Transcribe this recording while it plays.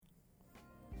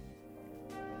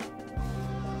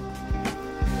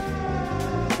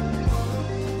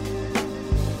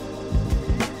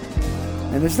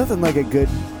man. There's nothing like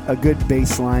a good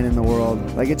bass line in the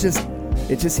world. Like it just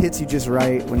hits you just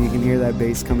right when you can hear that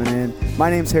bass coming in. My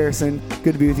name's Harrison.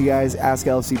 Good to be with you guys. Ask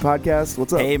LFC Podcast.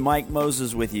 What's up? Hey, Mike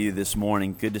Moses with you this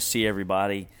morning. Good to see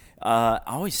everybody. I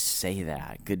always say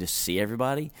that. Good to see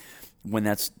everybody when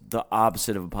that's the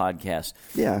opposite of a podcast.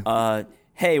 Yeah.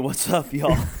 Hey, what's up,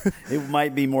 y'all? It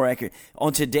might be more accurate.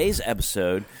 On today's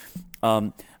episode,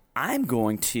 I'm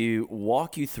going to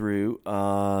walk you through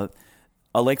a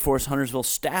Lake Forest Huntersville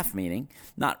staff meeting,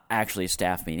 not actually a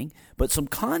staff meeting, but some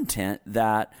content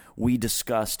that we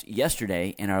discussed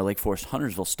yesterday in our Lake Forest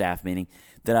Huntersville staff meeting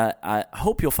that I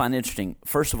hope you'll find interesting.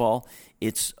 First of all,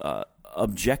 it's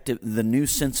objective, the new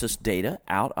census data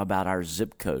out about our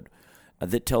zip code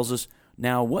that tells us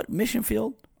now what mission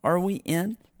field are we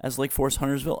in as Lake Forest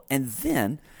Huntersville, and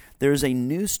then there's a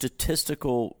new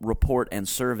statistical report and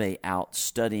survey out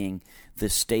studying the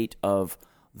state of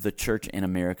the church in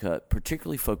America,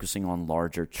 particularly focusing on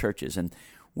larger churches. And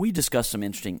we discussed some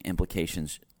interesting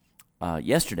implications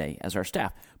yesterday as our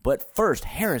staff. But first,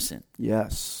 Harrison.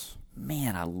 Yes.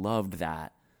 Man, I loved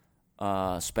that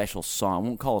special song. I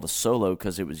won't call it a solo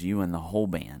because it was you and the whole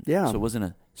band. Yeah. So it wasn't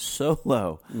a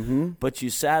solo. Mm-hmm. But you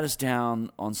sat us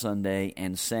down on Sunday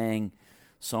and sang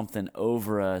something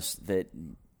over us that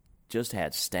just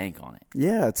had stank on it.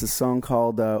 Yeah, it's a song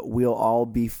called We'll All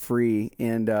Be Free.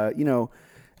 And,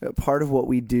 part of what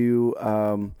we do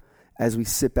as we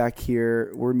sit back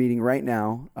here, we're meeting right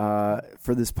now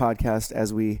for this podcast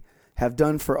as we have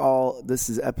done for this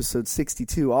is episode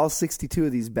 62, all 62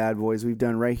 of these bad boys we've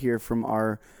done right here from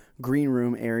our green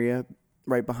room area,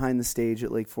 right behind the stage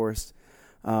at Lake Forest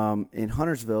in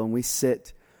Huntersville. And we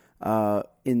sit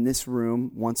in this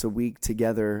room once a week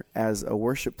together as a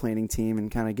worship planning team and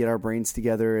kind of get our brains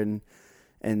together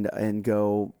and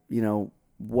go,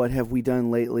 what have we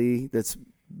done lately that's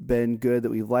been good that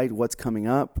we've liked? What's coming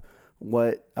up?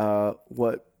 What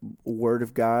word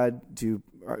of God do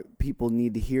people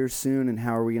need to hear soon? And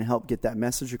how are we going to help get that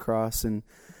message across? And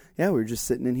yeah, we were just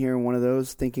sitting in here in one of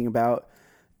those thinking about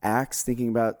Acts, thinking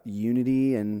about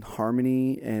unity and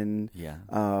harmony and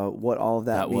what all of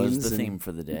that means. That was the theme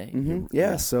for the day. Mm-hmm.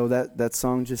 Yeah, so that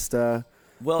song just that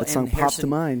song popped to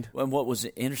mind. And what was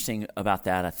interesting about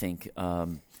that, I think,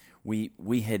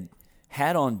 we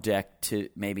had on deck to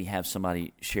maybe have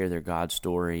somebody share their God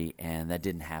story, and that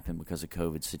didn't happen because of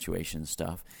COVID situation and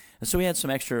stuff. And so we had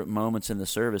some extra moments in the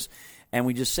service, and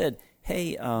we just said,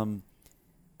 hey,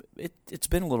 it's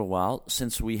been a little while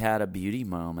since we had a beauty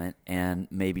moment and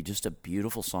maybe just a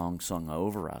beautiful song sung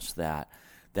over us that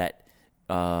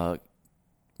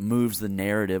moves the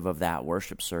narrative of that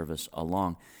worship service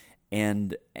along.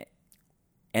 And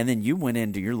then you went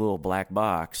into your little black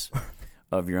box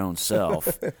of your own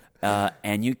self,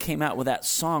 and you came out with that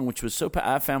song, which was so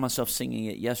I found myself singing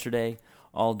it yesterday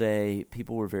all day.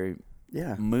 People were very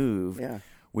moved. Yeah.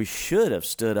 We should have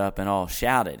stood up and all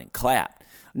shouted and clapped.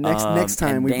 Next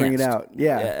time we bring it out.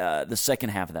 Yeah. The second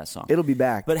half of that song. It'll be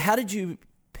back. But how did you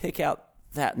pick out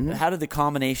that? Mm-hmm. How did the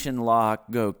combination lock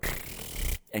go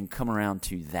and come around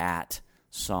to that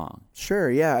song? Sure,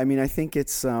 yeah. I mean, I think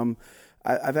it's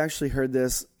I've actually heard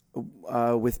this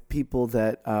with people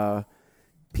that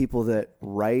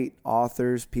write,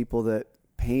 authors, people that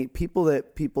paint, people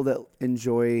that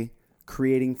enjoy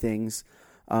creating things.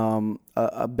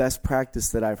 A best practice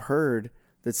that I've heard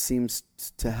that seems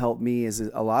to help me is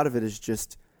a lot of it is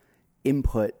just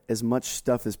input as much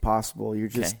stuff as possible. You're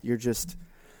just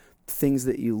things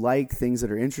that you like, things that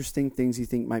are interesting, things you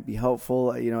think might be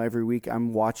helpful. Every week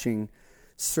I'm watching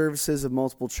services of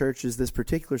multiple churches. This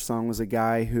particular song was a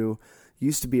guy who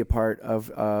used to be a part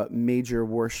of a major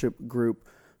worship group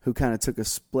who kind of took a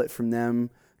split from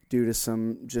them due to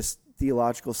some just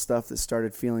theological stuff that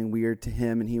started feeling weird to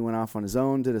him, and he went off on his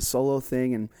own, did a solo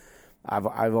thing, and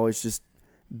I've always just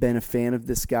been a fan of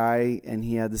this guy, and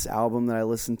he had this album that I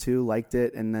listened to, liked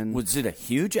it, and then... Was it a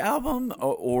huge album,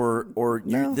 or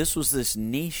no. This was this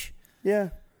niche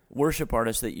worship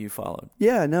artist that you followed?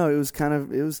 Yeah, no, it was kind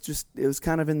of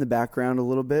in the background a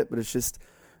little bit, but it's just,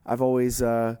 I've always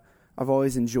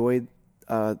enjoyed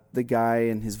the guy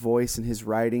and his voice and his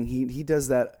writing. He does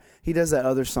that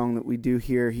other song that we do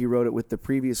here. He wrote it with the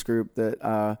previous group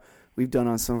that we've done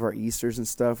on some of our Easters and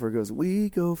stuff, where it goes, we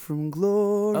go from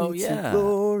glory to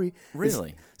glory.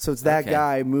 Really? So it's that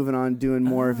guy moving on, doing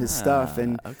more of his stuff.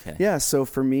 And so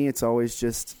for me, it's always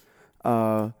just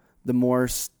the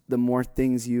more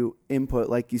things you input,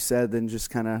 like you said, than just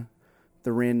kind of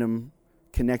the random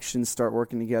connections start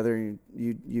working together, and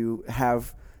you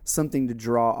have something to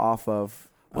draw off of.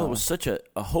 Well, it was such a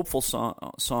hopeful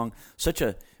song, such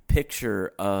a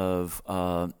picture of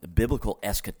biblical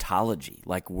eschatology,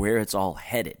 like where it's all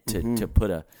headed. To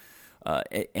put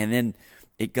and then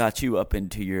it got you up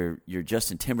into your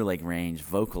Justin Timberlake range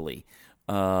vocally,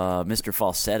 Mr.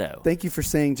 Falsetto. Thank you for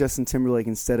saying Justin Timberlake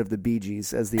instead of the Bee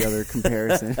Gees as the other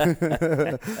comparison.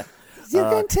 You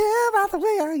can tell by the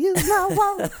way I use my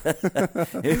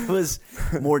walk. It was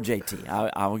more JT.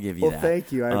 I will give you that. Well,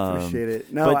 thank you. I appreciate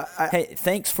it. No, hey,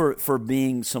 thanks for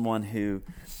being someone who,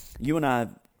 you and I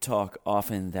talk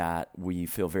often that we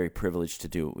feel very privileged to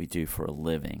do what we do for a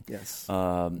living. Yes.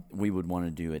 We would want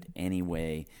to do it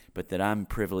anyway, but that I'm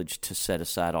privileged to set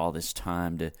aside all this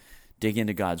time to dig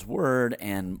into God's Word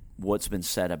and what's been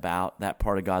said about that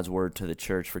part of God's Word to the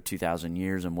church for 2,000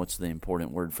 years and what's the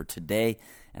important word for today.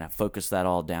 And I focus that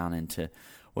all down into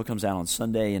what comes out on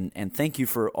Sunday. And thank you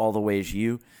for all the ways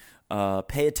you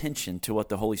pay attention to what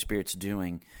the Holy Spirit's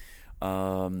doing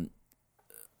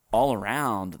all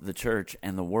around the church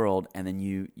and the world, and then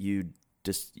you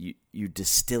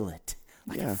distill it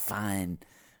like a fine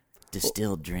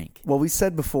distilled drink. Well, we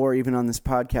said before, even on this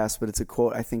podcast, but it's a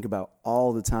quote I think about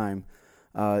all the time.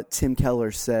 Tim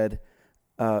Keller said,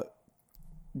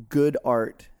 "Good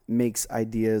art makes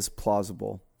ideas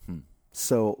plausible."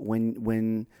 So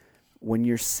when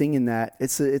you're singing that,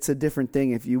 it's a different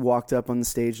thing. If you walked up on the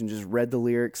stage and just read the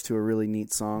lyrics to a really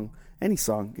neat song, any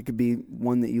song, it could be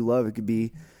one that you love. It could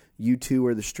be U2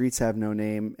 or The Streets Have No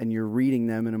Name, and you're reading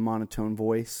them in a monotone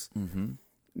voice. Mm-hmm.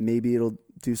 Maybe it'll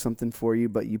do something for you,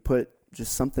 but you put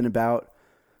just something about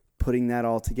putting that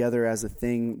all together as a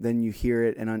thing, then you hear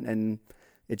it, and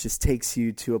it just takes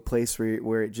you to a place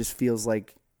where it just feels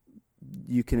like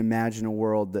you can imagine a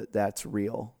world that's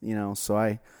real, you know. So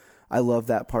I love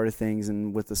that part of things,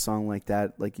 and with a song like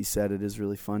that, like you said, it is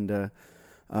really fun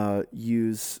to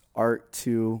use art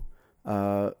to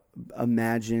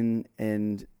imagine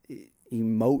and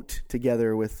emote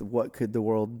together with what could the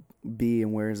world be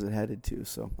and where is it headed to.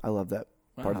 So I love that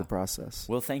part of the process.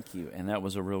 Well, thank you, and that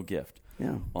was a real gift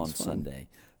on Sunday,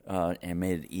 and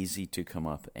made it easy to come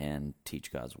up and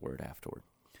teach God's Word afterward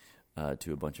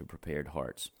to a bunch of prepared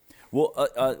hearts.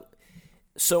 Well,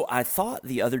 so I thought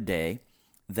the other day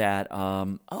that,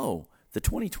 the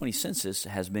 2020 census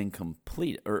has been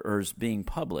complete or is being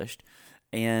published,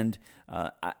 and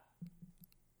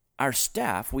our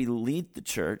staff, we lead the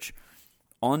church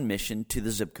on mission to the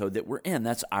zip code that we're in.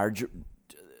 That's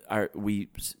we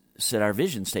said our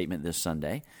vision statement this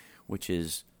Sunday, which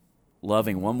is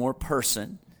loving one more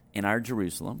person in our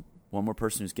Jerusalem, one more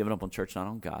person who's given up on church, not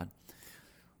on God,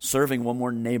 serving one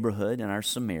more neighborhood in our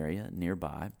Samaria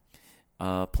nearby,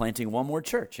 planting one more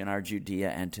church in our Judea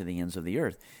and to the ends of the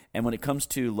earth. And when it comes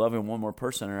to loving one more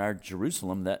person in our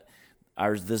Jerusalem,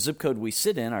 the zip code we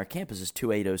sit in, our campus is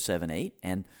 28078,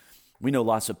 and we know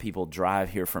lots of people drive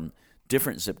here from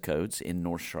different zip codes in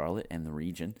North Charlotte and the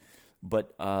region,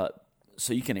 but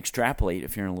so you can extrapolate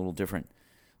if you're in a little different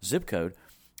zip code.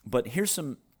 But here's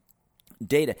some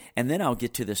data, and then I'll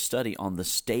get to this study on the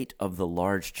state of the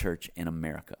large church in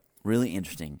America. Really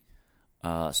interesting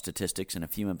statistics and a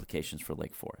few implications for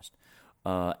Lake Forest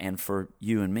and for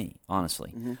you and me,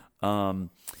 honestly. Mm-hmm.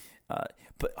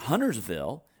 But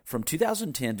Huntersville, from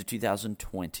 2010 to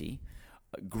 2020,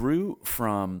 grew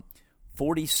from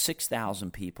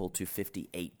 46,000 people to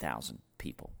 58,000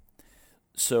 people.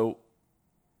 So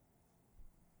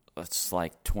it's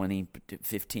like 20 to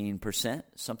 15%,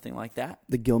 something like that.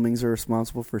 The Gilmings are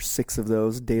responsible for 6 of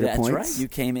those data points. That's right. You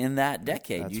came in that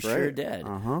decade. That's you right. Sure did.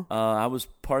 Uh-huh. I was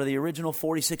part of the original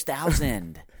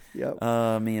 46,000. Yep.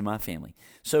 Me and my family.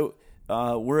 So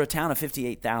we're a town of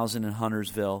 58,000 in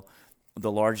Huntersville,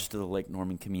 the largest of the Lake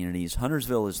Norman communities.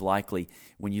 Huntersville is likely,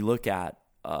 when you look at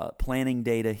planning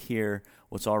data here,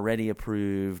 what's already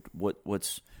approved,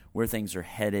 where things are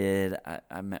headed.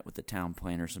 I met with the town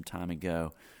planner some time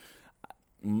ago.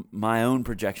 My own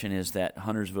projection is that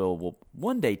Huntersville will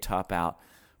one day top out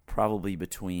probably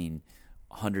between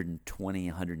 120 and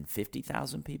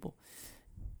 150,000 people.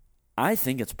 I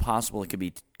think it's possible it could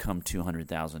become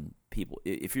 200,000 people.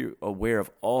 If you're aware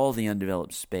of all the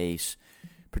undeveloped space,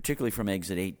 particularly from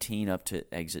exit 18 up to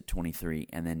exit 23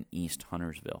 and then East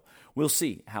Huntersville. We'll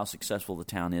see how successful the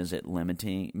town is at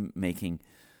making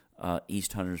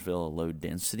East Huntersville a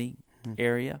low-density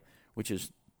area, which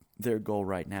is their goal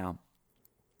right now.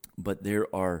 But there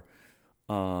are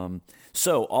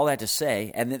so all that to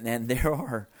say, and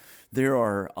there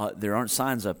aren't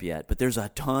signs up yet, but there's a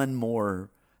ton more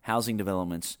housing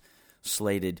developments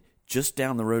slated just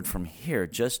down the road from here.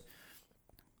 Just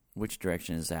which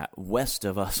direction is that? West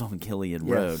of us on Gilead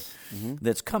Road. Mm-hmm.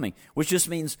 That's coming, which just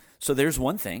means so. There's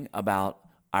one thing about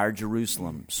our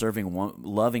Jerusalem,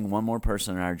 loving one more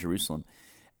person in our Jerusalem.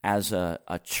 as a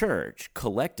church,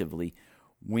 collectively,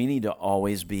 we need to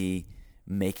always be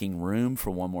making room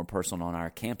for one more person on our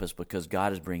campus because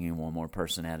God is bringing one more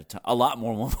person at a time, a lot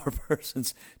more one more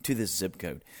persons to this zip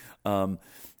code.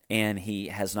 And he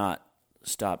has not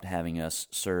stopped having us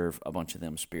serve a bunch of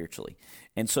them spiritually.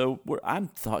 And so I'm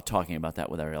talking about that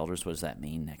with our elders. What does that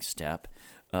mean, next step?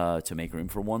 To make room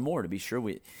for one more, to be sure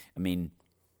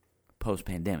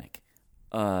post-pandemic,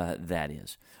 that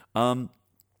is.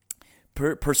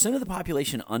 Percent of the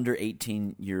population under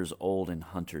 18 years old in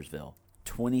Huntersville,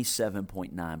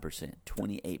 27.9%,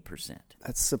 28%.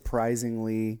 That's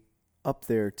surprisingly up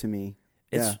there to me.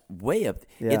 It's way up.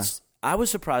 Yeah. I was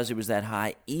surprised it was that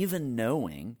high, even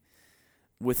knowing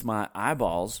with my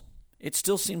eyeballs, it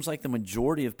still seems like the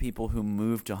majority of people who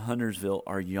move to Huntersville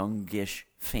are youngish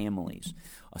families.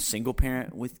 A single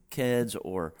parent with kids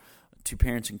or two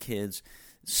parents and kids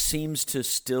seems to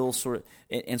still sort of,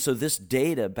 and so this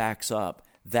data backs up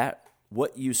that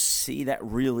what you see, that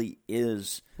really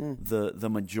is the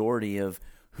majority of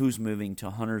who's moving to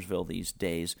Huntersville these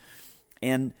days.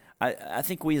 And I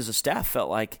think we as a staff felt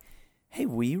like, hey,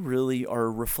 we really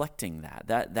are reflecting that.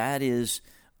 That is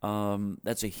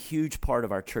that's a huge part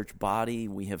of our church body.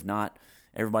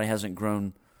 Everybody hasn't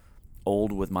grown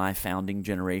old with my founding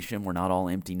generation. We're not all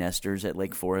empty nesters at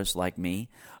Lake Forest like me.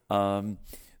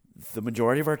 The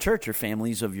majority of our church are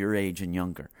families of your age and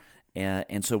younger.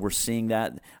 And so we're seeing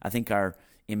that. I think our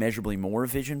Immeasurably More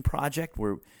Vision project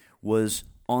was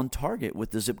on target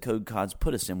with the zip code God's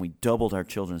put us in. We doubled our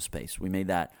children's space. We made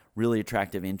that really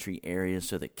attractive entry area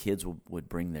so that kids would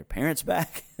bring their parents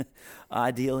back,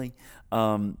 ideally.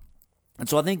 And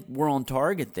so I think we're on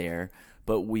target there,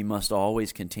 but we must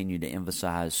always continue to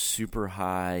emphasize super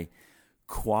high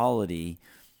quality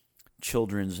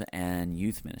children's and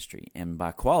youth ministry. And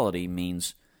by quality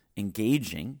means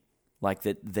engaging, like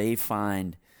that they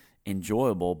find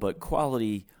enjoyable, but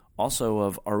quality also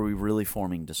of, are we really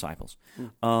forming disciples?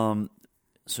 So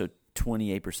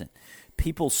 28%.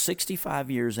 People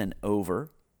 65 years and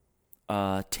over,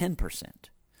 10%.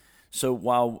 So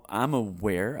while I'm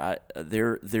aware,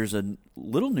 there's a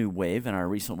little new wave in our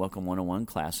recent Welcome 101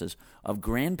 classes of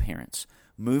grandparents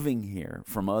moving here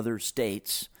from other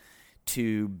states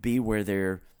to be where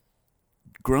their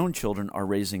grown children are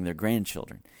raising their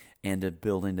grandchildren and to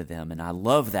build into them. And I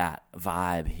love that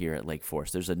vibe here at Lake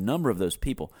Forest. There's a number of those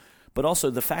people, but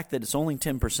also the fact that it's only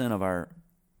 10% of our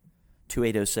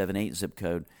 28078 zip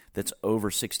code that's over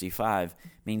 65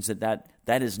 means that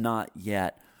is not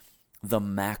yet the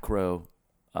macro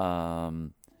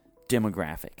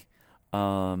demographic.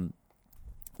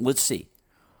 Let's see.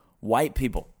 White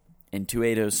people in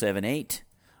 28078,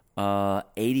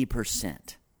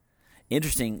 80%.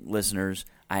 Interesting, listeners.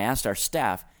 I asked our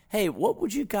staff, hey, what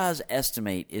would you guys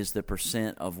estimate is the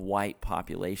percent of white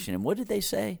population? And what did they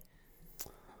say?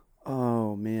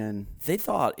 Oh, man. They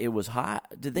thought it was high.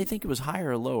 Did they think it was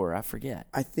higher or lower? I forget.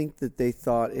 I think that they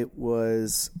thought it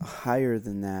was higher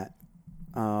than that.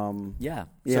 Yeah.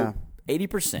 Yeah. So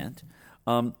 80%.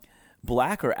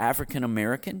 Black or African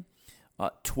American,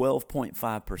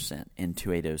 12.5% in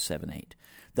 28078.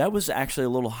 That was actually a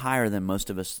little higher than most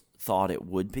of us thought it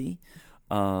would be.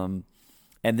 And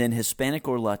then Hispanic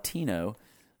or Latino,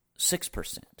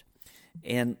 6%.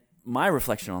 And my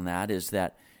reflection on that is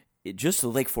that just the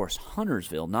Lake Forest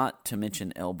Huntersville, not to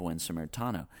mention El Buen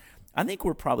Samaritano, I think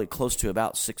we're probably close to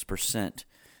about 6%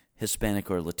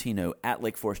 Hispanic or Latino at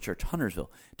Lake Forest Church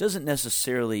Huntersville. It doesn't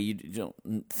necessarily, you don't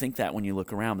think that when you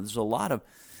look around, but there's a lot of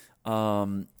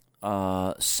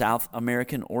South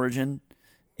American origin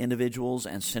individuals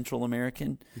and Central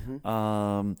American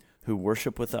who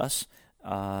worship with us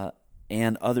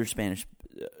and other Spanish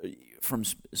from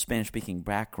Spanish-speaking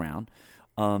background.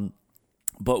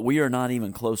 But we are not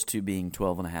even close to being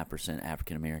 12.5%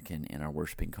 African American in our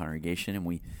worshiping congregation, and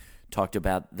we talked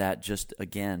about that just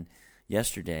again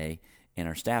yesterday in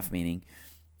our staff meeting,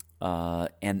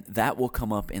 and that will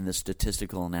come up in the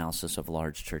statistical analysis of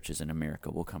large churches in America.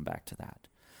 We'll come back to that.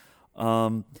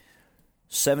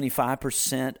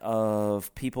 75%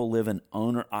 of people live in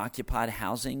owner-occupied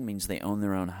housing, means they own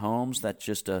their own homes. That's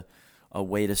just a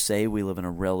way to say we live in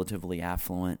a relatively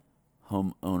affluent,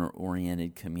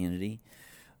 homeowner-oriented community.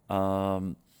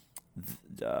 I'll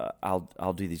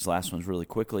do these last ones really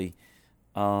quickly.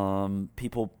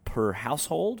 People per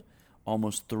household,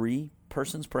 almost 3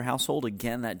 persons per household.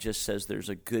 Again, that just says there's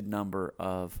a good number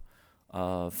of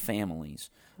families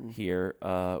here.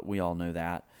 We all know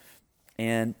that.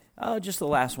 And just the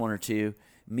last one or two,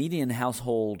 median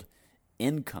household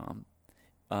income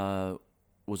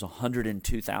was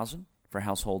 $102,000 for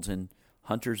households in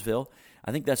Huntersville.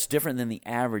 I think that's different than the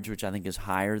average, which I think is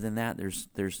higher than that.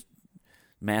 There's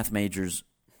math majors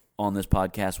on this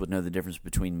podcast would know the difference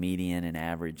between median and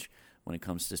average when it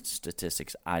comes to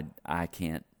statistics. I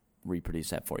can't reproduce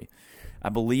that for you. I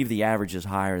believe the average is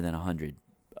higher than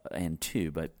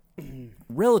 102, but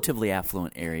relatively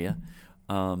affluent area.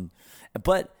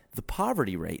 But the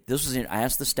poverty rate, I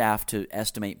asked the staff to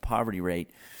estimate poverty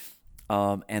rate,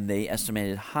 and they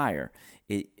estimated higher.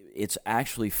 It's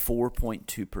actually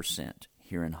 4.2%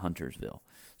 here in Huntersville.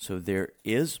 So there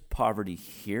is poverty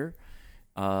here.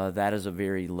 That is a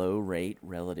very low rate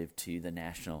relative to the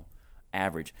national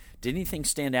average. Did anything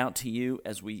stand out to you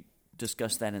as we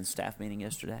discussed that in staff meeting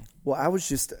yesterday? Well, I was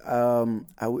just,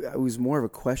 I was more of a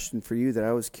question for you that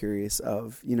I was curious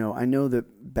of. You know, I know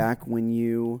that back when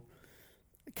you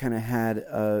kind of had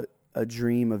a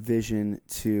dream, a vision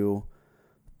to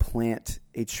plant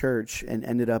a church and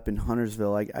ended up in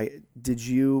Huntersville,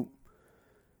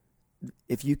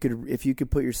 if you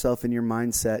could put yourself in your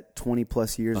mindset 20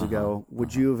 plus years ago,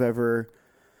 would you have ever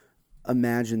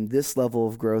imagined this level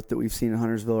of growth that we've seen in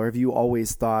Huntersville, or have you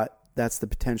always thought that's the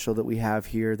potential that we have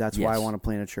here? That's why I want to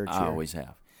plant a church here. I always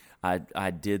have. I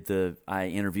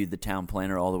interviewed the town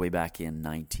planner all the way back in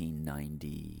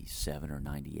 1997 or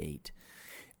 98,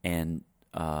 and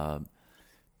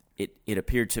it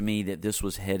appeared to me that this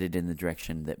was headed in the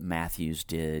direction that Matthews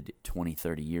did 20,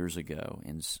 30 years ago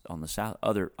on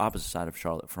the opposite side of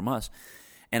Charlotte from us.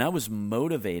 And I was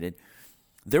motivated.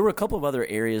 There were a couple of other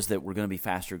areas that were going to be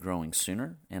faster growing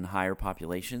sooner and higher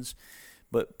populations.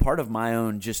 But part of my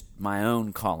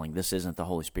own calling, this isn't the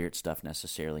Holy Spirit stuff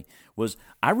necessarily, was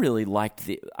I really liked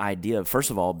the idea of, first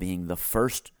of all, being the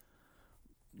first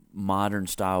modern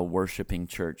style worshiping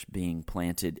church being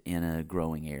planted in a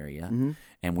growing area,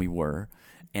 and we were.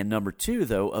 And number two,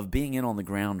 though, of being in on the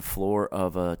ground floor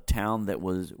of a town that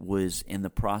was in the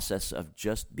process of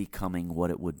just becoming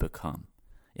what it would become.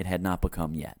 It had not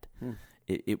become yet.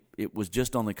 It was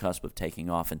just on the cusp of taking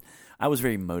off, and I was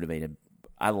very motivated.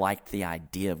 I liked the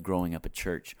idea of growing up a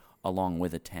church along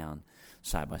with a town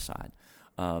side by side.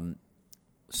 And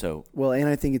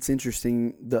I think it's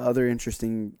interesting. The other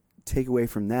interesting takeaway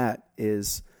from that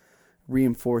is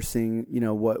reinforcing,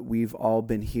 what we've all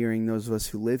been hearing, those of us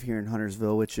who live here in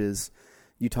Huntersville, which is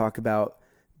you talk about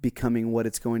becoming what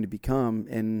it's going to become,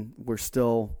 and we're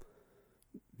still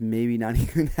maybe not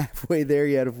even halfway there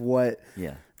yet of what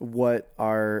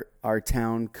our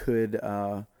town could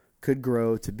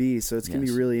grow to be. So it's going to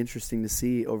be really interesting to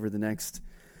see over the next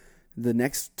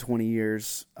 20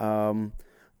 years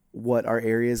what our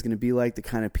area is going to be like, the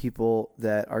kind of people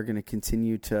that are going to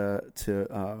continue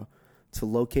to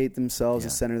locate themselves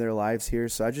and center their lives here.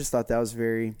 So I just thought that was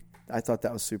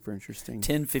super interesting.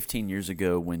 10, 15 years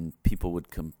ago, when people would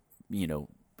come,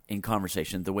 in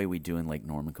conversation, the way we do in Lake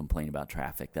Norman, complain about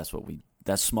traffic, that's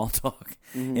small talk.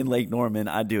 In Lake Norman.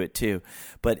 I do it too.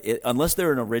 But unless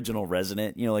they're an original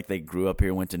resident, like they grew up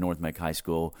here, went to North Meck High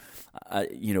School,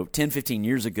 10, 15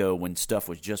 years ago when stuff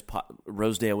was just,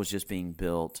 Rosedale was just being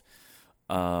built,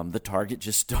 the Target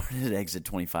just started at exit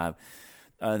 25,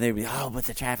 they'd be, but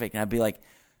the traffic. And I'd be like,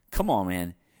 come on,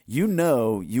 man. You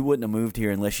wouldn't have moved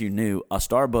here unless you knew a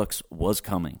Starbucks was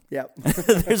coming. Yep.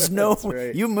 There's no,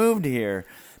 right. You moved here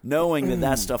knowing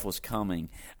that stuff was coming.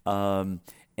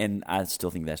 And I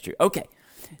still think that's true. Okay.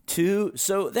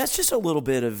 So that's just a little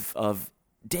bit of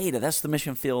data. That's the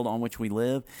mission field on which we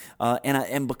live.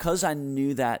 And because I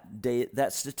knew that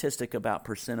statistic about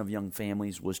percent of young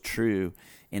families was true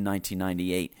in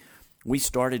 1998, we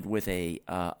started with a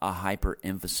hyper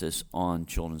emphasis on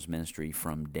children's ministry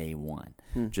from day one.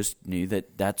 Just knew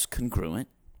that that's congruent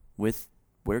with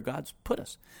where God's put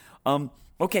us.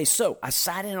 Okay, so I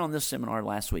sat in on this seminar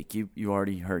last week. You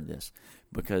already heard this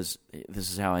because this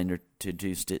is how I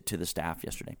introduced it to the staff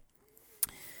yesterday.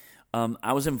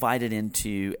 I was invited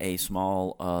into a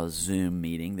small Zoom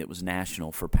meeting that was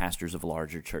national for pastors of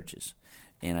larger churches,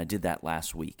 and I did that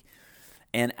last week.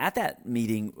 And at that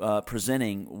meeting,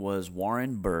 presenting was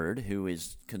Warren Bird, who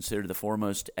is considered the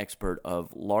foremost expert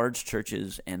of large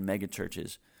churches and mega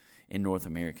churches in North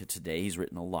America today. He's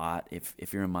written a lot,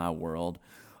 if you're in my world.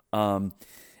 And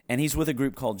he's with a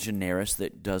group called Generis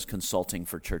that does consulting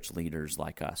for church leaders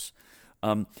like us.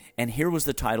 And here was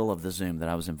the title of the Zoom that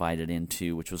I was invited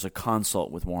into, which was a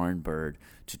consult with Warren Bird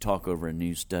to talk over a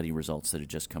new study results that had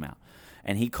just come out.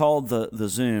 And he called the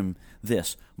Zoom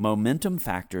this, Momentum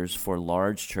Factors for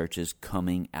Large Churches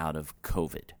Coming Out of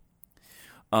COVID.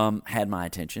 Had my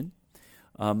attention.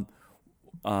 And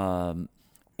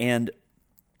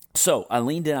so I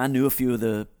leaned in. I knew a few of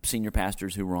the senior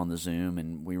pastors who were on the Zoom,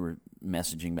 and we were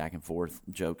messaging back and forth,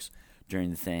 jokes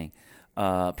during the thing,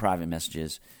 private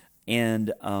messages.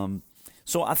 And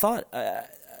so I thought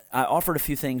offered a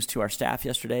few things to our staff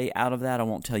yesterday. Out of that, I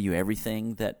won't tell you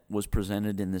everything that was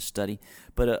presented in this study,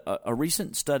 but a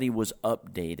recent study was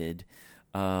updated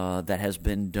that has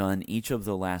been done each of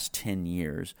the last 10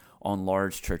 years on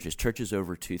large churches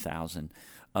over 2,000,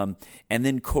 and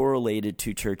then correlated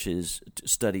to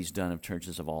studies done of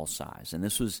churches of all size. And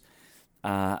this was,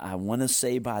 I want to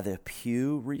say, by the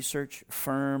Pew Research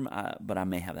firm, but I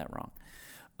may have that wrong.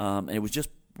 And it was just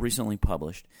recently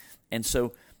published. And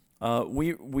so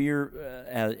we're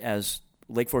as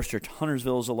Lake Forest Church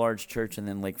Huntersville is a large church, and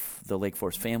then the Lake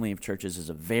Forest family of churches is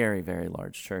a very, very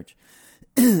large church.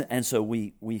 And so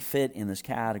we fit in this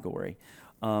category.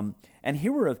 And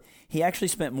he actually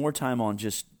spent more time on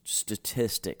just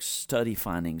statistics, study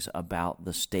findings about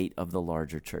the state of the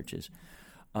larger churches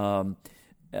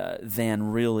than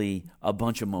really a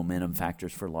bunch of momentum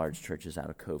factors for large churches out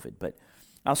of COVID. But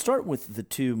I'll start with the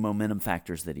two momentum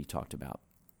factors that he talked about.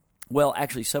 Well,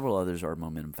 actually, several others are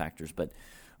momentum factors, but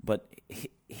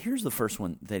here's the first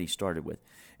one that he started with.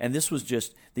 And this was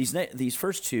just, these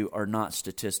first two are not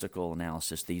statistical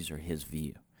analysis. These are his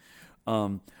view.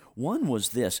 One was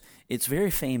this. It's very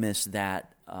famous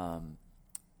that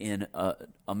in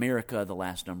America the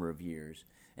last number of years,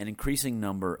 an increasing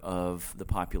number of the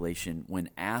population, when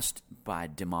asked by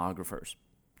demographers,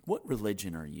 what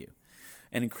religion are you?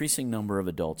 An increasing number of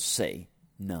adults say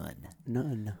none.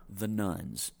 None. The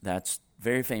nuns. That's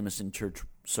very famous in church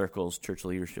circles, church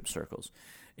leadership circles,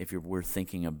 if we're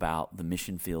thinking about the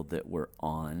mission field that we're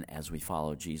on as we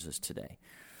follow Jesus today.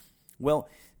 Well,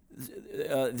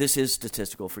 this is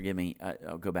statistical. Forgive me.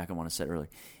 I'll go back on what I said earlier.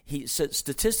 He said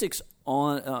statistics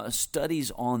on studies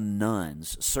on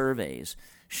nuns, surveys,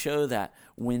 show that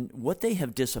what they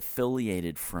have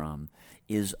disaffiliated from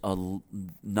is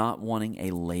not wanting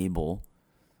a label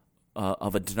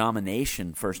of a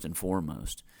denomination first and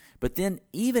foremost, but then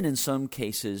even in some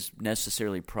cases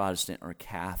necessarily Protestant or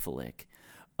Catholic,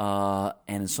 and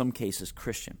in some cases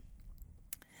Christian.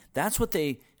 That's what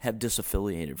they have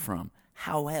disaffiliated from.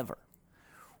 However,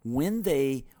 when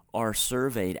they are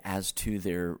surveyed as to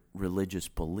their religious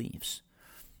beliefs,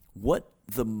 what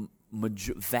the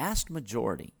vast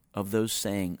majority of those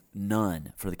saying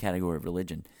none for the category of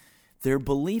religion, their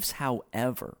beliefs,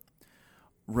 however,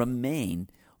 remain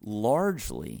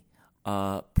largely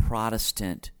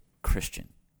Protestant Christian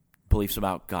beliefs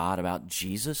about God, about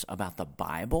Jesus, about the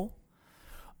Bible,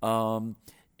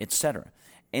 etc.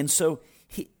 And so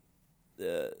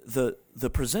the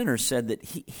presenter said that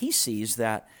he sees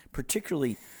that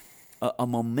particularly a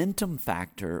momentum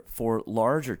factor for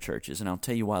larger churches, and I'll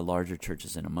tell you why larger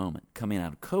churches in a moment, coming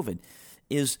out of COVID,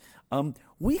 is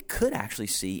we could actually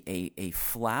see a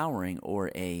flowering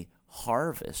or a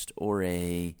harvest or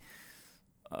a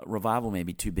revival, may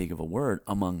be too big of a word,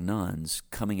 among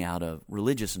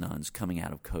religious nuns coming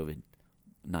out of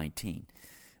COVID-19.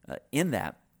 In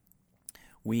that,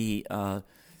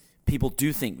 people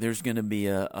do think there's going to be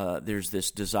there's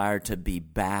this desire to be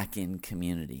back in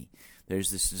community. There's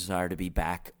this desire to be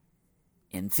back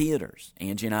in theaters.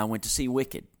 Angie and I went to see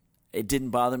Wicked. It didn't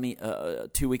bother me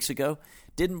 2 weeks ago.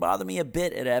 Didn't bother me a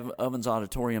bit at Evans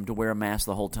Auditorium to wear a mask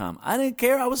the whole time. I didn't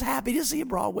care. I was happy to see a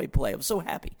Broadway play. I was so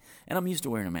happy. And I'm used to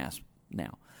wearing a mask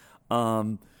now.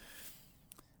 And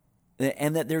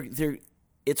that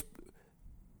it's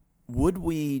would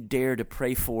we dare to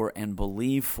pray for and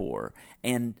believe for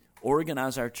and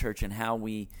organize our church and how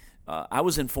we I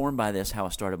was informed by this how I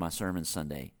started my sermon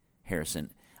Sunday,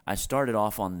 Harrison. I started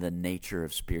off on the nature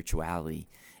of spirituality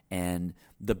and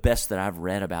the best that I've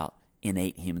read about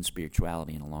innate human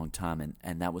spirituality in a long time,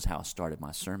 and that was how I started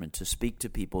my sermon, to speak to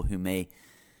people who may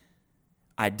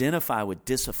identify with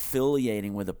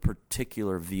disaffiliating with a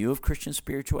particular view of Christian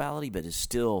spirituality, but is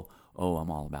still,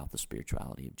 I'm all about the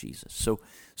spirituality of Jesus.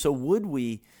 So would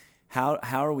we, how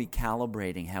are we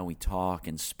calibrating how we talk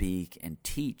and speak and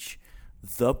teach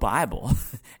the Bible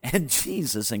and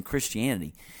Jesus and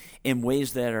Christianity in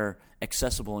ways that are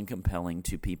accessible and compelling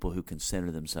to people who consider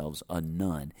themselves a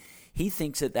nun? He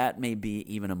thinks that may be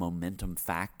even a momentum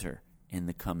factor in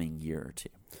the coming year or two.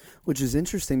 Which is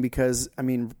interesting because,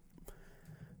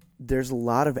 there's a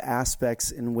lot of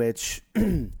aspects in which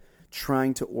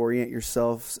trying to orient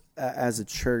yourself as a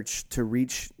church to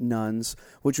reach nuns,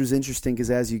 which was interesting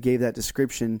because as you gave that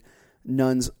description,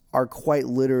 nuns are quite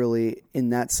literally, in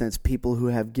that sense, people who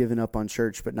have given up on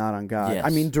church but not on God.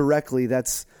 Yes. Directly,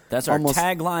 that's our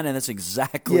tagline, and that's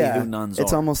exactly who nuns are.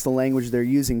 It's almost the language they're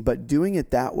using. But doing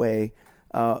it that way,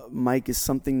 Mike, is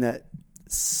something that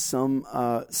some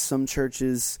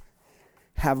churches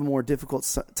have more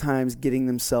difficult times getting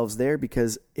themselves there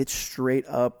because it's straight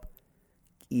up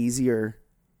easier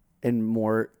and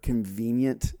more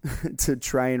convenient to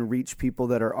try and reach people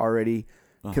that are already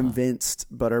convinced,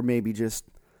 but are maybe just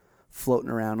floating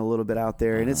around a little bit out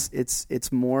there. And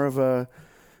it's more of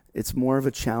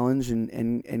a challenge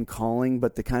and calling,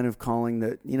 but the kind of calling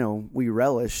that, we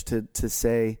relish to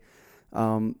say,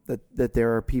 that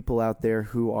there are people out there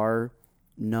who are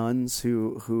nuns,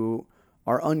 who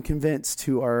are unconvinced,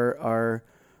 who are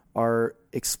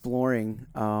exploring,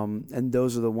 and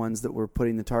those are the ones that we're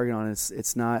putting the target on.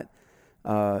 It's not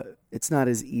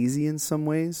as easy in some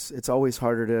ways. It's always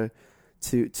harder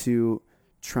to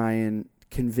try and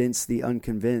convince the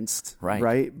unconvinced,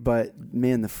 right? But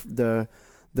man, the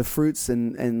fruits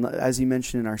and as you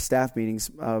mentioned in our staff meetings,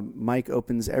 Mike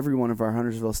opens every one of our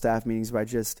Huntersville staff meetings by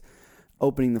just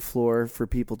opening the floor for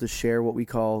people to share what we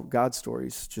call God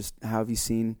stories. Just how have you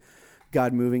seen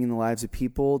God moving in the lives of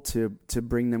people to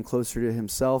bring them closer to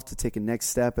himself, to take a next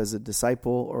step as a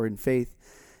disciple or in faith.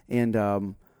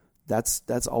 And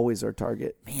that's always our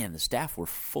target. Man, the staff were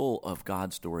full of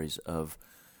God stories, of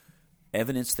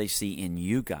evidence they see in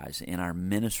you guys, in our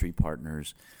ministry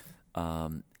partners,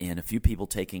 and a few people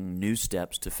taking new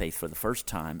steps to faith for the first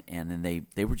time, and then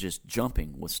they were just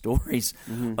jumping with stories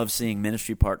of seeing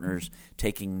ministry partners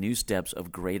taking new steps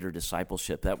of greater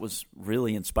discipleship. That was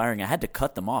really inspiring. I had to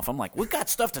cut them off. I'm like, we've got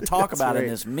stuff to talk about in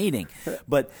this meeting,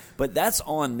 but that's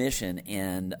on mission,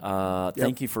 and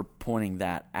thank you for pointing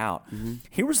that out.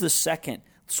 Here was the second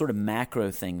sort of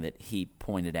macro thing that he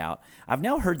pointed out. I've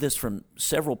now heard this from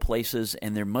several places,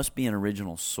 and there must be an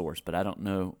original source, but I don't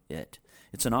know it.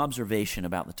 It's an observation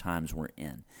about the times we're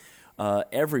in.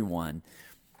 Everyone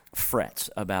frets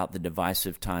about the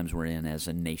divisive times we're in as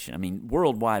a nation. I mean,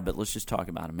 worldwide, but let's just talk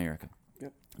about America.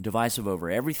 Yep. Divisive over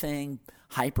everything,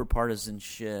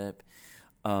 hyper-partisanship,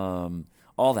 all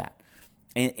that.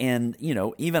 And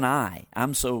even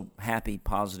I'm so happy,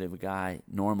 positive a guy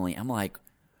normally. I'm like,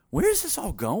 where is this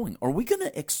all going? Are we going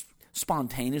to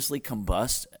spontaneously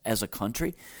combust as a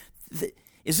country?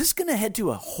 Is this going to head to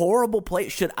a horrible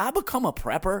place? Should I become a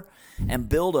prepper and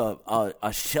build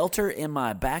a shelter in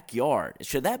my backyard?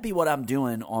 Should that be what I'm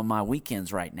doing on my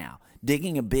weekends right now?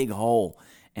 Digging a big hole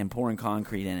and pouring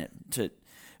concrete in it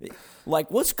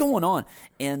what's going on?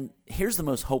 And here's the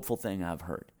most hopeful thing I've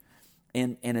heard.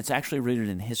 And it's actually rooted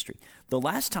in history. The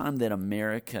last time that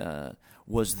America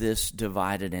was this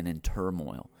divided and in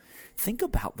turmoil, think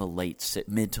about the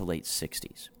mid to late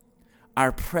 60s.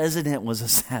 Our president was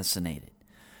assassinated.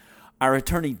 Our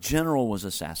attorney general was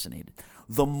assassinated.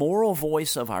 The moral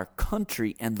voice of our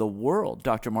country and the world,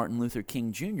 Dr. Martin Luther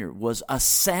King Jr., was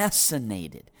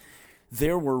assassinated.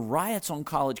 There were riots on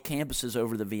college campuses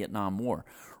over the Vietnam War.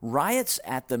 Riots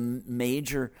at the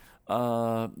major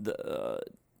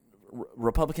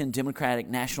Republican Democratic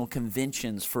national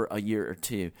conventions for a year or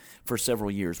two, for several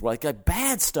years. Like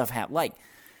bad stuff happened,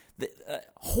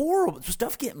 horrible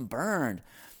stuff getting burned.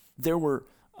 There were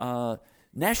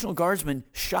National Guardsmen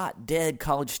shot dead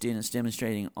college students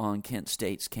demonstrating on Kent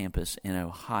State's campus in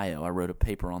Ohio. I wrote a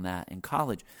paper on that in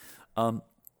college.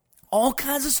 All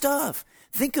kinds of stuff.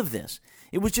 Think of this.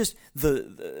 It was just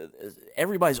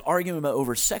everybody's arguing about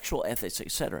over sexual ethics,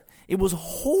 etc. It was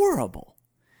horrible.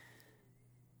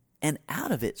 And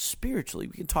out of it, spiritually,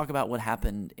 we can talk about what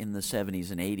happened in the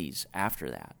 70s and 80s after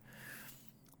that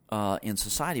in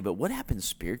society. But what happened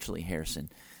spiritually, Harrison?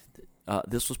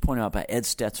 This was pointed out by Ed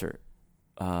Stetzer.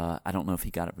 I don't know if he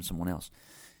got it from someone else.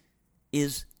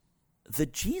 Is the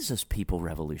Jesus people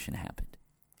revolution happened.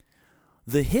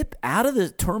 Out of the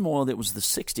turmoil that was the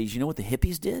 60s, you know what the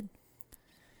hippies did?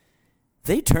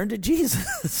 They turned to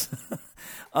Jesus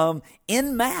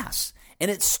en masse. And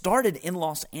it started in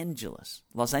Los Angeles,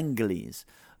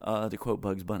 to quote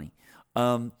Bugs Bunny.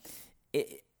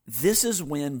 This is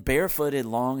when barefooted,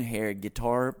 long-haired,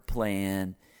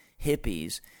 guitar-playing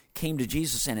hippies came to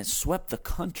Jesus, and it swept the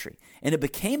country. And it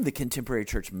became the contemporary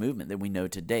church movement that we know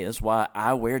today. That's why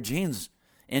I wear jeans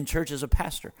in church as a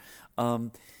pastor.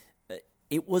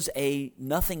 It was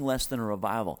nothing less than a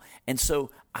revival. And so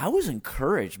I was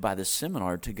encouraged by this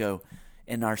seminar to go.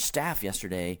 In our staff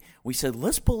yesterday, we said,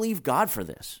 let's believe God for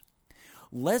this.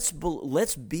 Let's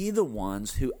be the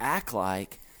ones who act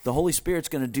like the Holy Spirit's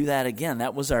going to do that again.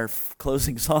 That was our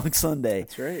closing song Sunday.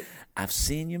 That's right. I've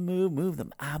seen you move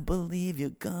them. I believe you're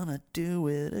going to do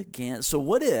it again. So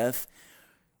what if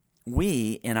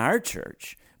we, in our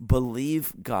church,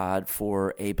 believe God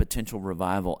for a potential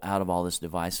revival out of all this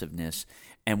divisiveness,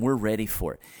 and we're ready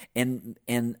for it?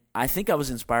 And I think I was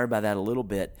inspired by that a little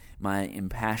bit, my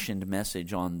impassioned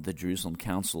message on the Jerusalem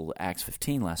Council, Acts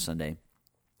 15 last Sunday,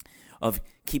 of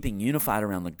keeping unified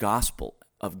around the gospel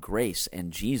of grace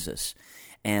and Jesus.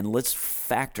 And let's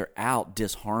factor out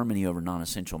disharmony over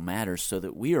non-essential matters so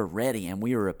that we are ready and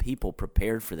we are a people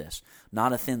prepared for this.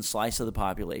 Not a thin slice of the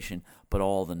population, but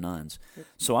all the nones.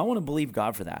 So I want to believe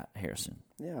God for that, Harrison.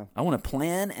 Yeah. I want to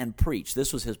plan and preach.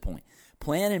 This was his point.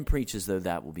 Plan and preach as though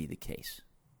that will be the case.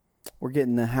 We're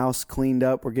getting the house cleaned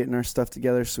up. We're getting our stuff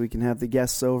together so we can have the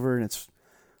guests over, and it's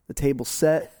the table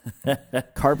set,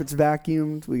 carpets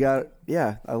vacuumed. We got,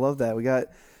 I love that. We got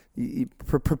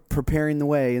preparing the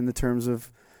way in the terms of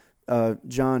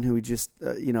John, who we just,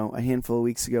 a handful of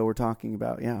weeks ago were talking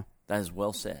about. Yeah. That is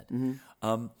well said.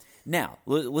 Mm-hmm. Now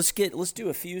let's do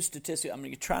a few statistics. I'm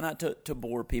going to try not to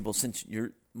bore people since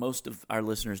most of our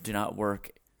listeners do not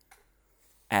work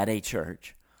at a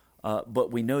church,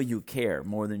 but we know you care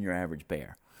more than your average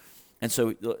bear. And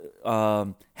so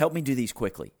help me do these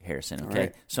quickly, Harrison, okay?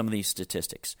 Right. Some of these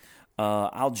statistics.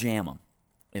 I'll jam them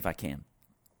if I can.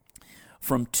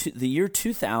 From the year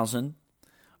 2000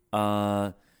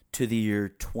 to the year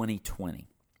 2020.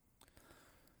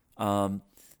 I'm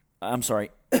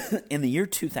sorry. In the year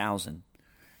 2000,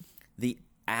 the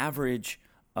average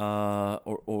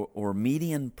or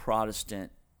median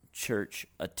Protestant church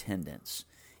attendance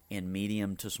in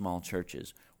medium to small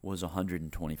churches was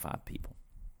 125 people.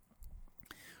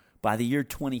 By the year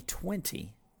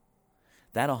 2020,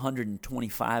 that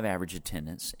 125 average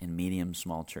attendance in medium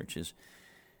small churches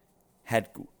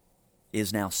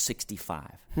is now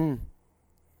 65.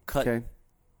 Cut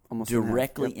almost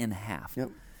directly in half.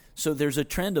 Yep. So there's a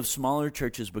trend of smaller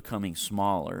churches becoming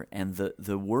smaller, and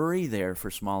the worry there for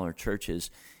smaller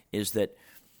churches is that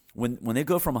when they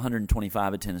go from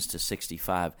 125 attendance to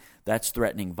 65, that's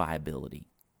threatening viability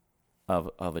of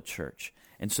a church.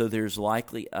 And so there's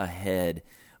likely ahead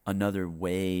another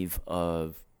wave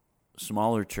of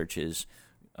smaller churches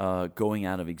going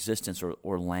out of existence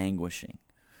or languishing.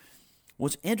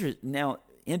 What's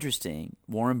interesting,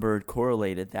 Warren Bird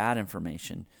correlated that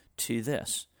information to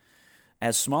this.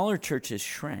 As smaller churches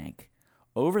shrank,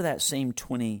 over that same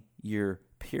 20-year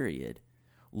period,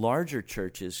 larger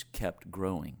churches kept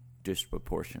growing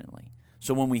disproportionately.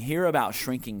 So when we hear about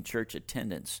shrinking church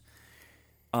attendance,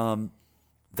 that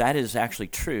is actually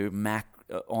true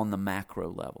on the macro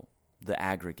level, the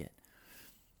aggregate.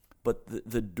 But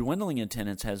the dwindling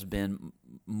attendance has been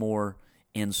more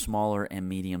in smaller and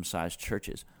medium-sized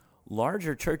churches.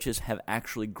 Larger churches have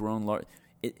actually grown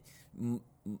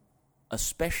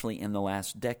especially in the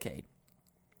last decade.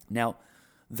 Now,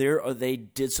 they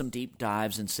did some deep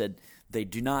dives and said they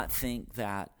do not think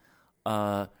that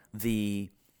the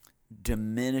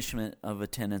diminishment of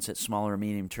attendance at smaller and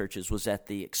medium churches was at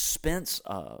the expense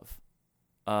of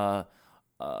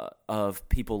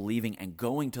people leaving and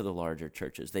going to the larger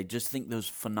churches. They just think those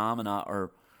phenomena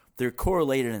they're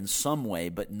correlated in some way,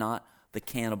 but not the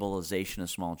cannibalization of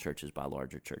small churches by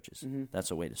larger churches. Mm-hmm.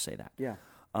 That's a way to say that. Yeah.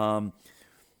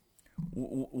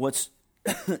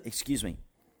 Excuse me.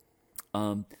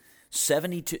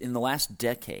 72 in the last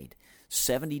decade,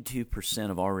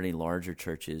 72% of already larger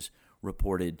churches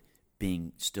reported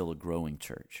being still a growing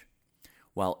church,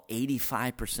 while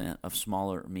 85% of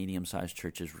smaller, medium-sized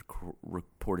churches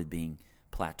reported being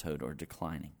plateaued or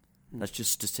declining. That's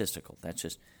just statistical. That's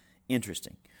just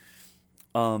interesting.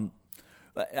 One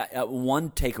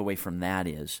takeaway from that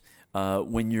is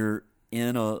when you're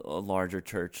in a larger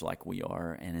church like we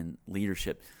are and in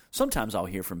leadership, sometimes I'll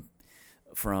hear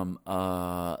from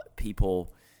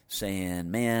people saying,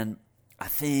 man, I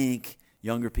think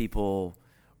younger people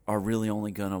are really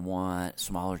only going to want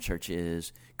smaller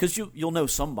churches, because you'll know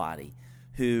somebody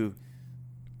who,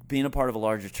 being a part of a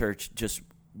larger church, just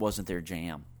wasn't their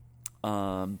jam.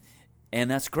 And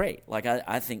that's great. Like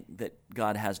I think that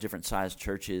God has different sized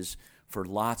churches for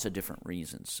lots of different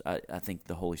reasons. I think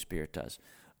the Holy Spirit does,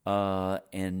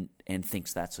 and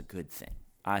thinks that's a good thing.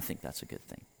 I think that's a good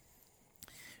thing.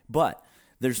 But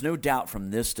there's no doubt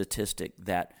from this statistic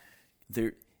that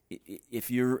if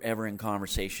you're ever in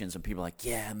conversations and people are like,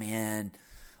 yeah, man,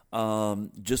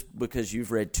 just because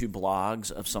you've read 2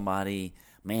 blogs of somebody,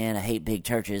 man, I hate big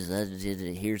churches,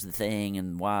 here's the thing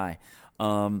and why.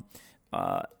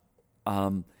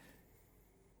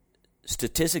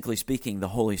 Statistically speaking, the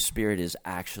Holy Spirit is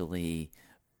actually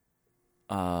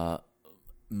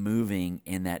moving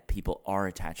in that people are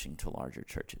attaching to larger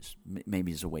churches.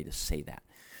 Maybe is a way to say that.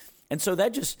 And so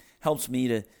that just helps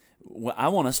me I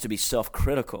want us to be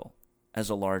self-critical as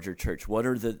a larger church. What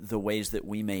are the ways that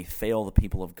we may fail the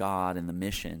people of God and the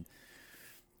mission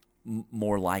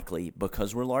more likely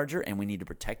because we're larger, and we need to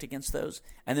protect against those?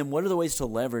 And then what are the ways to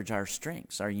leverage our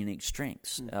strengths, our unique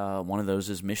strengths? One of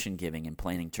those is mission giving and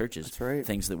planning churches. That's right.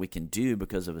 Things that we can do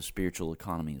because of a spiritual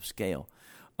economy of scale.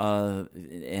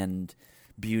 And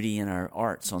beauty in our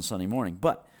arts on Sunday morning.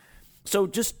 But so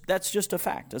that's just a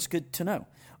fact. That's good to know.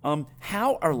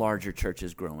 How are larger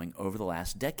churches growing over the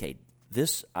last decade?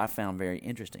 This I found very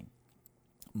interesting.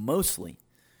 Mostly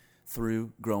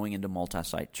through growing into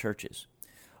multi-site churches.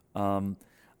 The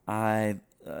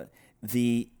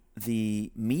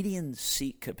median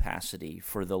seat capacity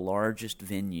for the largest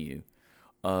venue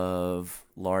of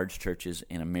large churches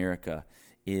in America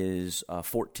is a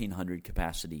 1,400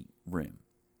 capacity room.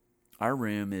 Our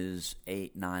room is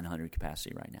 900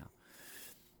 capacity right now.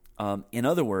 In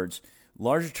other words,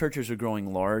 larger churches are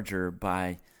growing larger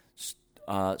by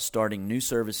starting new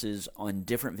services on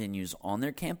different venues on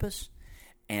their campus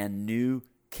and new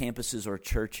campuses or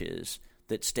churches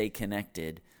that stay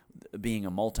connected, being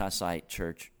a multi-site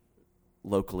church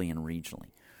locally and regionally.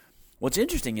 What's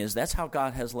interesting is that's how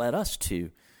God has led us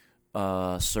to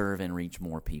serve and reach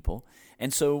more people.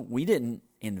 And so we didn't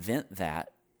invent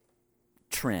that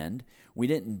trend. We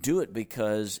didn't do it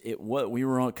because we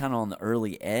were kind of on the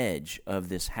early edge of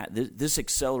this. This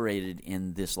accelerated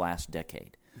in this last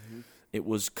decade. Mm-hmm. It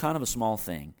was kind of a small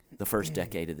thing the first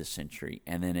decade of this century,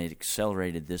 and then it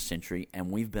accelerated this century,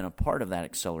 and we've been a part of that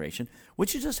acceleration,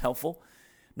 which is just helpful.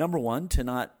 Number one, to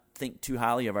not think too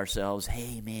highly of ourselves.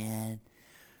 Hey, man,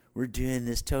 we're doing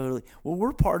this totally. Well,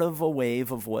 we're part of a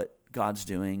wave of what God's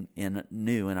doing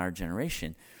new in our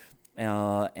generation,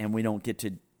 and we don't get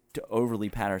to overly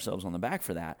pat ourselves on the back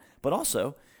for that. But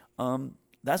also,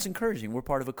 that's encouraging. We're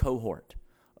part of a cohort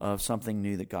of something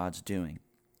new that God's doing.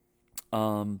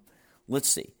 Let's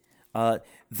see.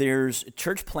 There's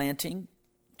church planting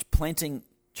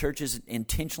churches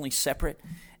intentionally separate,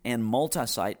 and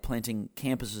multi-site, planting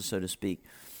campuses, so to speak,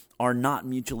 are not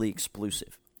mutually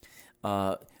exclusive.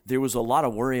 There was a lot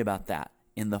of worry about that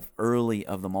in the early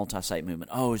of the multi-site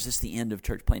movement. Oh, is this the end of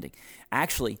church planting?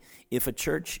 Actually, if a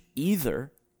church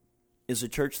either is a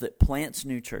church that plants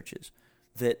new churches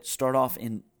that start off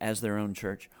as their own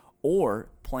church or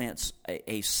plants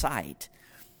a site,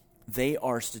 they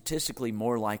are statistically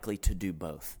more likely to do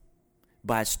both.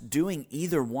 By doing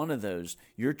either one of those,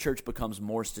 your church becomes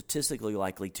more statistically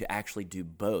likely to actually do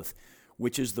both,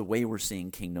 which is the way we're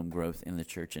seeing kingdom growth in the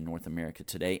church in North America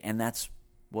today, and that's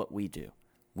what we do.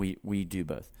 We do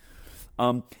both.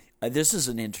 This is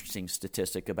an interesting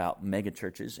statistic about mega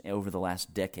churches over the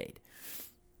last decade.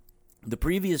 The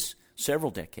previous several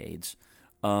decades,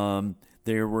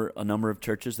 there were a number of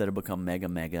churches that have become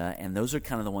mega, and those are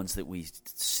kind of the ones that we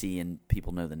see and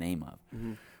people know the name of.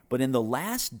 Mm-hmm. But in the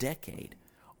last decade,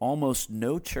 almost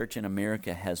no church in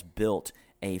America has built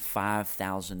a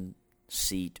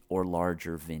 5,000-seat or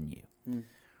larger venue,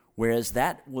 whereas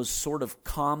that was sort of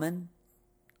common,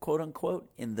 quote-unquote,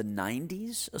 in the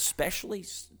 90s, especially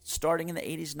starting in the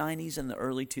 80s, 90s, and the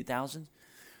early 2000s.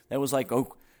 That was like,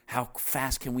 oh, how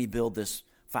fast can we build this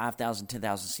 5,000,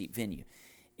 10,000-seat venue?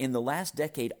 In the last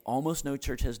decade, almost no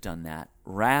church has done that.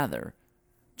 Rather,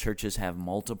 churches have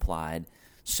multiplied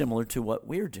similar to what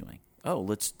we're doing. Oh,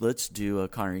 let's do a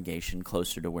congregation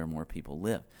closer to where more people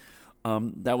live.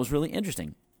 That was really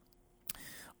interesting.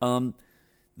 The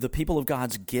people of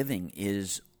God's giving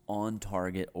is on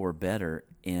target or better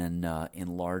in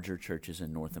larger churches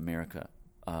in North America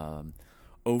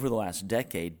over the last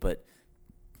decade, but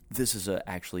this is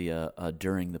actually a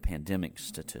during the pandemic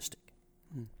statistic.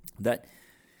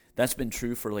 That's been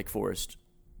true for Lake Forest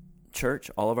Church.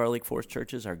 All of our Lake Forest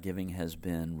churches, our giving has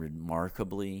been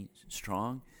remarkably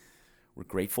strong. We're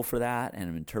grateful for that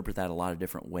and interpret that a lot of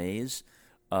different ways.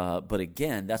 But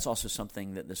again, that's also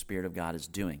something that the Spirit of God is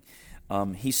doing.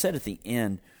 He said at the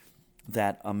end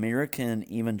that American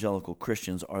evangelical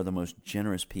Christians are the most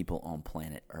generous people on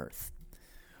planet Earth.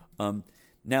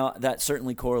 Now, that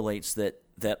certainly correlates that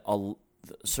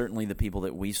certainly the people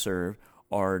that we serve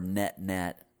are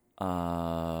net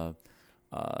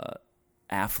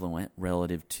affluent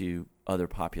relative to other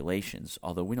populations,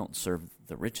 although we don't serve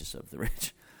the richest of the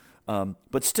rich.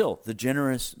 But still,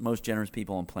 the most generous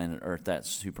people on planet Earth, that's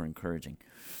super encouraging.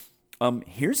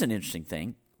 Here's an interesting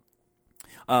thing.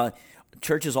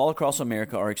 Churches all across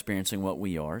America are experiencing what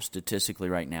we are. Statistically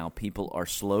right now, people are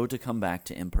slow to come back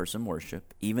to in-person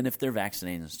worship, even if they're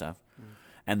vaccinated and stuff,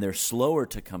 and they're slower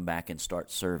to come back and start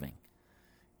serving,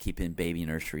 keeping baby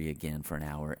nursery again for an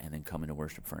hour and then coming to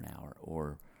worship for an hour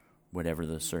or whatever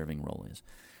the serving role is.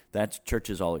 That's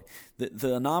churches all.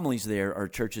 The anomalies there are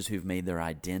churches who've made their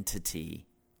identity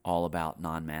all about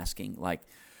non-masking.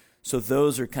 So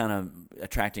those are kind of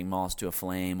attracting moths to a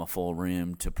flame, a full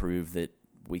room to prove that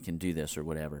we can do this or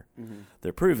whatever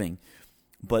they're proving.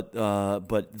 But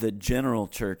the general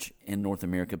church in North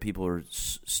America, people are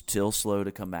still slow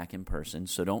to come back in person.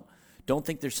 So don't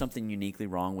think there's something uniquely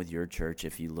wrong with your church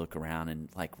if you look around and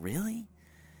like, really?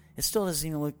 it still doesn't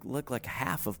even look like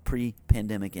half of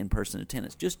pre-pandemic in-person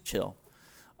attendance. Just chill.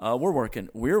 We're working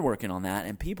on that,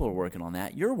 and people are working on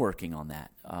that. You're working on that,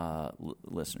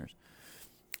 listeners.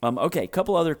 Okay, a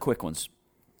couple other quick ones.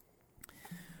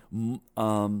 In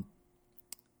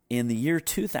the year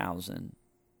 2000,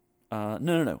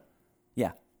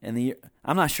 yeah, in the year,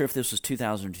 I'm not sure if this was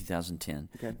 2000 or 2010.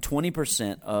 Okay.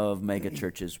 20% of mega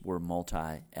churches were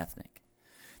multi-ethnic.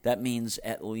 That means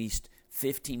at least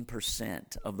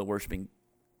 15% of the worshiping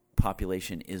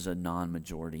population is a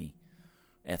non-majority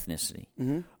ethnicity.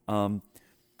 Mm-hmm.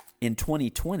 In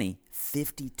 2020,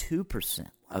 52%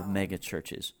 of mega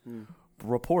churches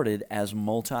reported as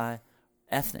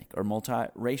multi-ethnic or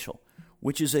multiracial,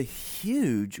 which is a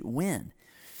huge win.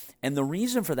 And the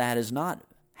reason for that is not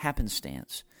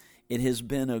happenstance. It has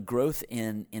been a growth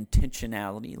in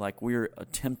intentionality. Like we're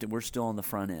still on the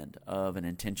front end of an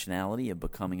intentionality of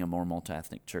becoming a more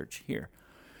multi-ethnic church here.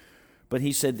 But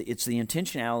he said it's the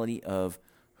intentionality of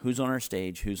who's on our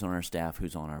stage, who's on our staff,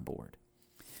 who's on our board.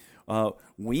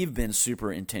 We've been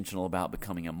super intentional about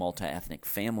becoming a multi-ethnic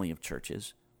family of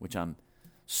churches, which I'm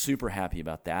super happy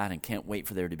about that and can't wait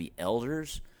for there to be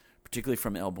elders, particularly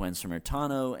from El Buen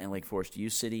Samaritano and Lake Forest U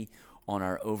City, on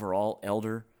our overall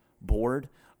elder board,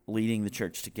 leading the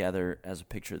church together as a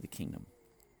picture of the kingdom.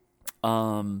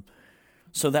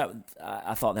 So that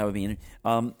I thought that would be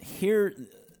here.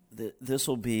 This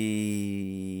will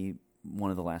be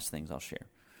one of the last things I'll share,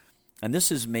 and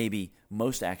this is maybe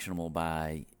most actionable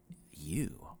by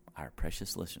you, our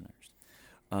precious listeners,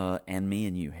 and me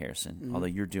and you, Harrison. Although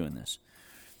you're doing this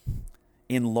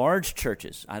in large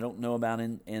churches, I don't know about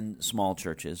in small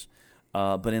churches,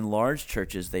 but in large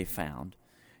churches, they found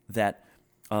that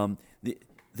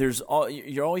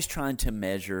you're always trying to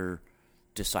measure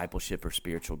discipleship or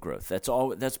spiritual growth.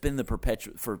 That's been the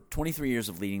perpetual for 23 years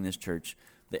of leading this church.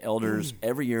 The elders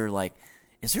every year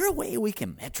is there a way we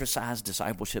can metricize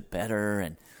discipleship better,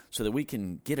 and so that we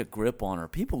can get a grip on, are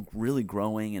people really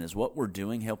growing, and is what we're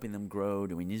doing helping them grow?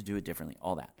 Do we need to do it differently?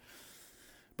 All that.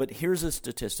 But here's a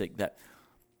statistic that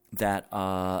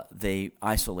they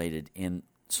isolated in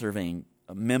surveying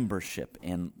membership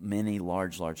in many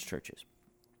large churches,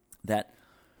 that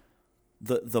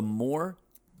the more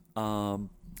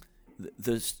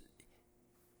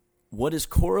what is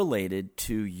correlated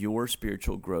to your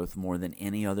spiritual growth more than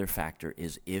any other factor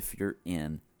is if you're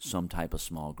in some type of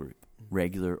small group,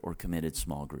 regular or committed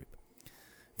small group.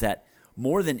 That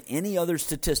more than any other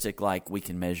statistic, like we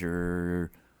can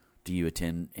measure, do you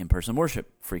attend in-person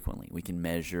worship frequently? We can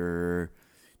measure,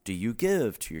 do you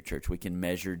give to your church? We can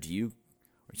measure, do you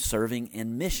serving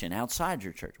in mission outside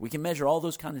your church? We can measure all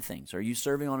those kind of things. Are you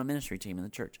serving on a ministry team in the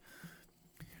church?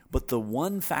 But the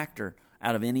one factor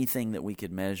out of anything that we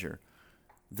could measure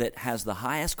that has the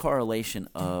highest correlation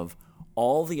of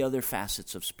all the other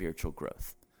facets of spiritual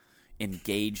growth,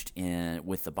 engaged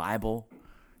with the Bible,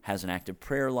 has an active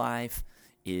prayer life,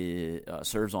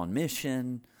 serves on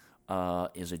mission,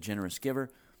 is a generous giver,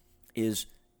 is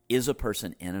a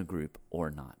person in a group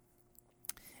or not.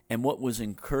 And what was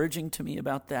encouraging to me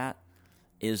about that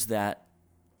is that,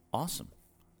 awesome,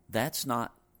 that's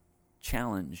not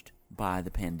challenged by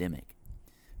the pandemic.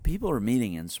 People are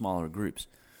meeting in smaller groups.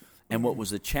 And what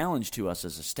was a challenge to us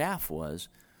as a staff was,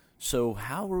 so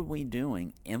how are we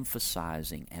doing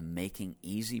emphasizing and making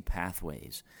easy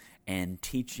pathways and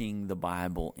teaching the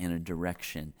Bible in a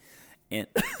direction and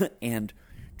and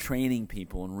training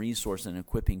people and resourcing and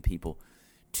equipping people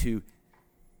to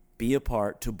be a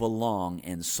part, to belong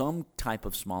in some type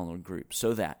of smaller group,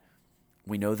 so that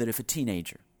we know that if a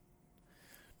teenager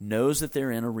knows that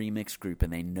they're in a remix group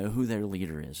and they know who their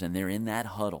leader is and they're in that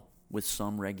huddle with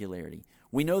some regularity,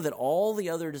 we know that all the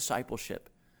other discipleship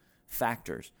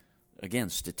factors, again,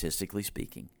 statistically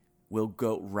speaking, will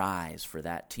rise for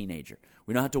that teenager.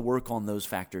 We don't have to work on those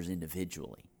factors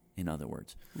individually, in other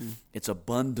words. It's a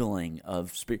bundling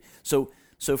of spirit. So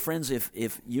friends,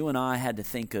 if you and I had to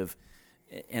think of,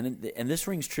 and this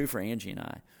rings true for Angie and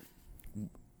I,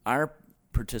 our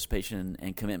participation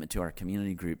and commitment to our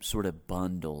community group sort of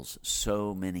bundles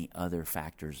so many other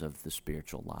factors of the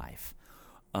spiritual life.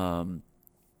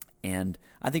 And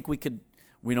I think we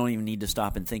don't even need to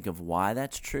stop and think of why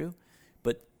that's true,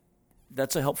 but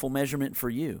that's a helpful measurement for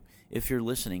you if you're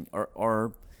listening.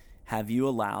 Or have you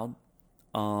allowed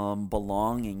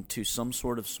belonging to some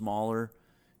sort of smaller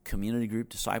community group,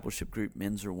 discipleship group,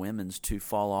 men's or women's, to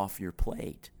fall off your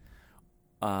plate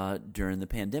during the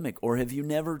pandemic? Or have you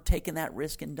never taken that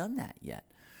risk and done that yet?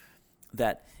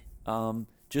 That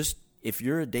just if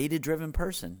you're a data-driven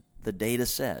person, the data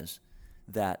says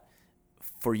that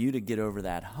for you to get over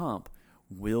that hump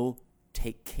will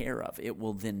take care of. It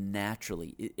will then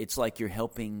naturally, it's like you're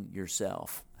helping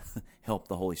yourself help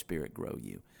the Holy Spirit grow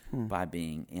you by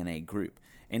being in a group.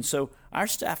 And so our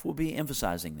staff will be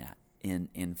emphasizing that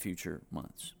in future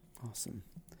months. Awesome.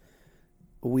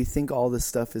 We think all this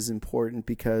stuff is important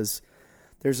because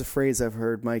there's a phrase I've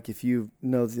heard, Mike, if you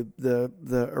know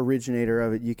the originator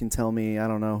of it, you can tell me. I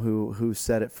don't know who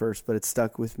said it first, but it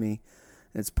stuck with me.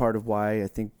 It's part of why I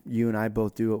think you and I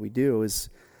both do what we do, is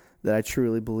that I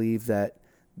truly believe that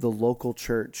the local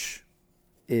church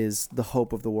is the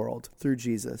hope of the world through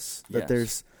Jesus. Yes. That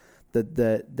there's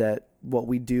that what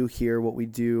we do here, what we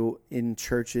do in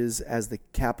churches as the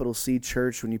capital C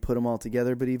church, when you put them all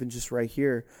together, but even just right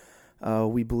here,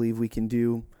 we believe we can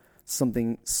do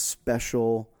something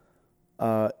special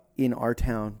in our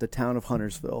town, the town of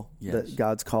Huntersville, that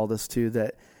God's called us to,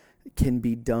 that can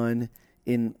be done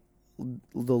in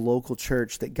the local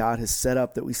church that God has set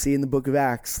up, that we see in the book of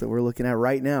Acts that we're looking at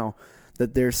right now,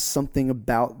 that there's something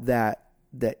about that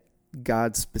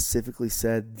God specifically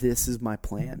said, this is my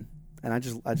plan. And I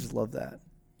just love that.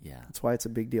 Yeah. That's why it's a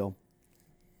big deal.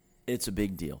 It's a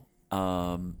big deal.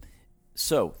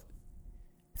 So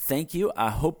thank you. I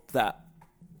hope that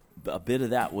a bit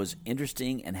of that was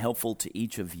interesting and helpful to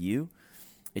each of you.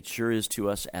 It sure is to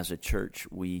us as a church.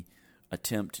 We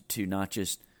attempt to not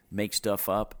just make stuff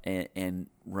up and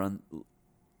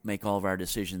make all of our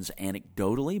decisions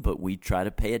anecdotally, but we try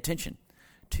to pay attention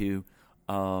to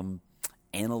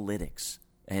analytics.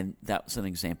 And that's an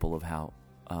example of how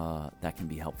that can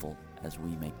be helpful as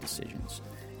we make decisions,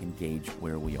 engage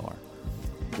where we are.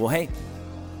 Well, hey,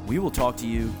 we will talk to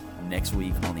you next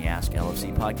week on the Ask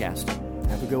LFC podcast.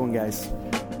 Have a good one, guys.